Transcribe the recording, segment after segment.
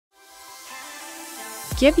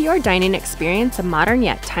Give your dining experience a modern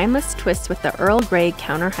yet timeless twist with the Earl Grey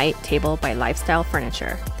Counter Height table by Lifestyle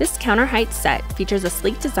Furniture. This counter height set features a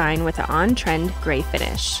sleek design with an on-trend gray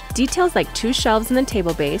finish. Details like 2 shelves in the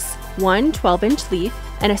table base, one 12-inch leaf,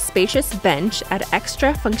 and a spacious bench add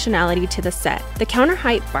extra functionality to the set. The counter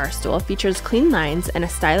height bar stool features clean lines and a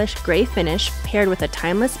stylish gray finish paired with a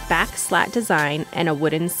timeless back slat design and a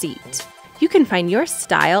wooden seat. You can find your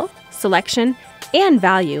style, selection, and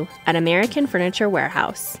value at American Furniture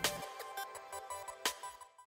Warehouse.